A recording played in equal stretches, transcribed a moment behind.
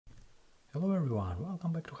Hello everyone,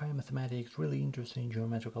 welcome back to High Mathematics. Really interesting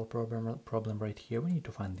geometrical problem right here. We need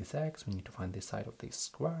to find this x, we need to find the side of this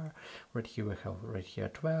square. Right here we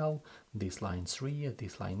have 12, this line 3,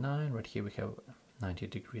 this line 9, right here we have 90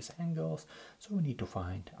 degrees angles, so we need to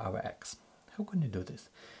find our x. How can you do this?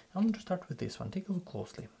 I'm going to start with this one. Take a look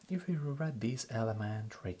closely. If we write this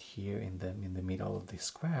element right here in the middle of this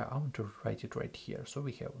square, I want to write it right here. So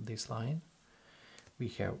we have this line, we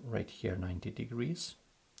have right here 90 degrees,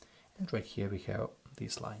 and right here we have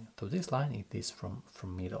this line. So this line is this from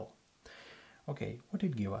middle. Okay, what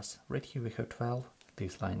it give us? Right here we have 12,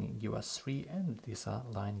 this line give us 3, and this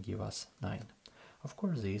line give us 9. Of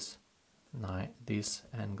course this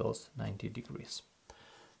angles 90 degrees.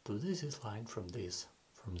 So this is line from this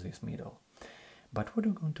middle. But what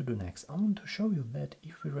I'm going to do next, I want to show you that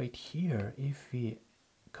if we right here, if we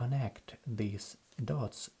connect these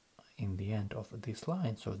dots in the end of this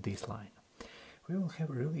line, so this line, we will have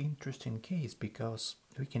a really interesting case, because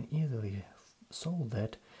we can easily solve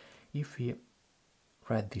that if we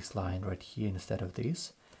write this line right here instead of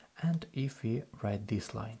this, and if we write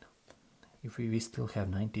this line, if we still have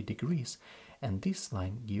 90 degrees, and this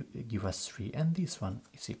line give us 3, and this one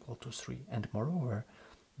is equal to 3, and moreover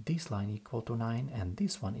this line equal to 9, and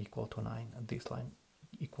this one equal to 9, and this line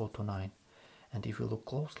equal to 9, and if you look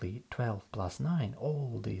closely, 12 plus 9,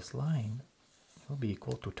 all this line will be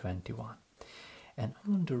equal to 21. And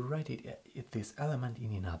I'm going to write this element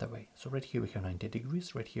in another way. So right here we have 90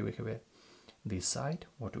 degrees, right here we have this side.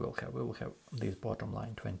 What we will have? We will have this bottom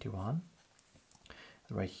line 21,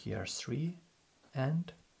 right here 3,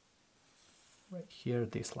 and right here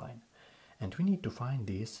this line. And we need to find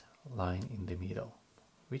this line in the middle,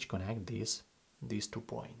 which connect these 2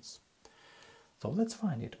 points. So let's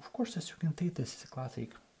find it. Of course, as you can see, this is a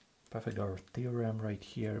classic Pythagoras theorem right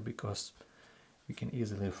here, because we can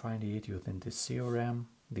easily find it using this theorem.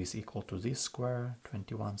 This equal to this square,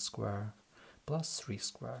 21 square, plus 3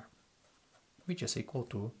 square, which is equal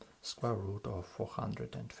to square root of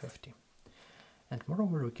 450. And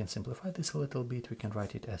moreover, we can simplify this a little bit. We can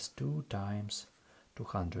write it as 2 times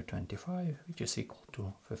 225, which is equal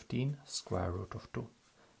to 15 square root of 2.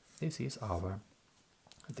 This is our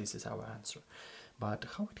answer. But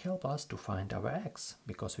how it helps us to find our x?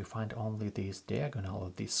 Because we find only this diagonal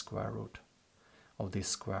of this square root of this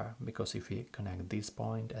square, because if we connect this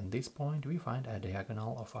point and this point, we find a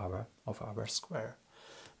diagonal of our square.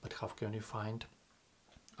 But how can we find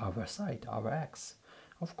our side, our x?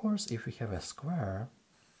 Of course, if we have a square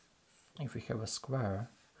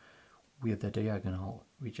with a diagonal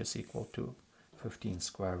which is equal to 15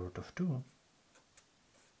 square root of 2,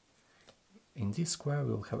 in this square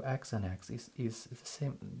we will have x, and x is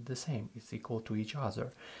the same, it's equal to each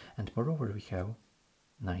other, and moreover we have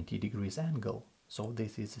 90 degrees angle. So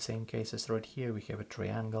this is the same case as right here. We have a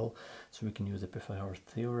triangle, so we can use the Pythagoras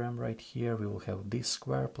theorem right here. We will have this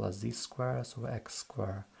square plus this square, so x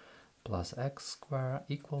square plus x square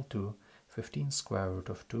equal to 15 square root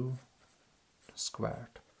of 2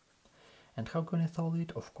 squared. And how can I solve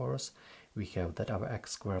it? Of course, we have that our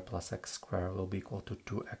x square plus x square will be equal to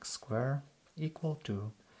 2x square equal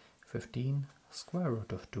to 15 square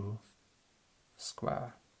root of 2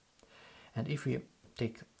 square. And if we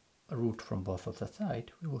take root from both of the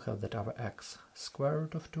side, we will have that our x square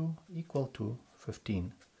root of 2 equal to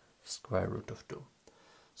 15 square root of 2.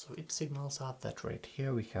 So it signals up that right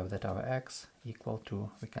here we have that our x equal to,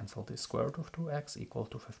 we cancel the square root of 2x equal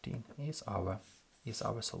to 15 is our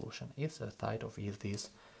solution. It's the side of this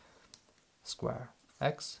square.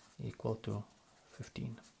 X equal to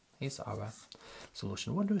 15 is our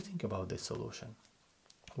solution. What do you think about this solution?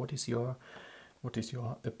 What is your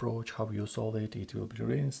approach? How you solve it? It will be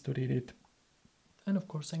really nice to read it. And of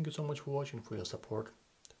course, thank you so much for watching, for your support,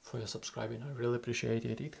 for your subscribing. I really appreciate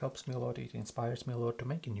it. It helps me a lot. It inspires me a lot to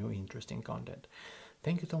make new interesting content.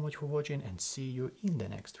 Thank you so much for watching, and see you in the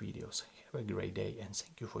next videos. Have a great day, and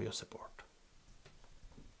thank you for your support.